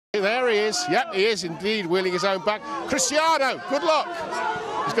There he is. Yep, he is indeed wheeling his own back. Cristiano, good luck.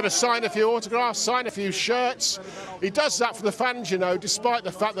 He's going to sign a few autographs, sign a few shirts. He does that for the fans, you know, despite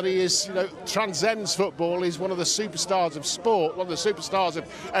the fact that he is, you know, transcends football. He's one of the superstars of sport, one of the superstars of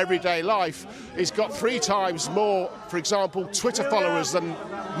everyday life. He's got 3 times more, for example, Twitter followers than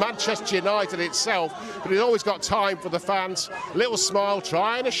Manchester United itself, but he's always got time for the fans. Little smile,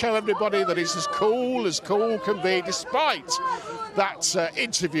 trying to show everybody that he's as cool can be, despite that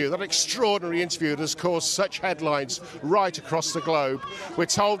interview, that extraordinary interview that has caused such headlines right across the globe. We're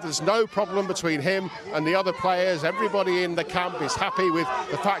told there's no problem between him and the other players. Everybody in the camp is happy with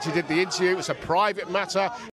the fact he did the interview. It's a private matter.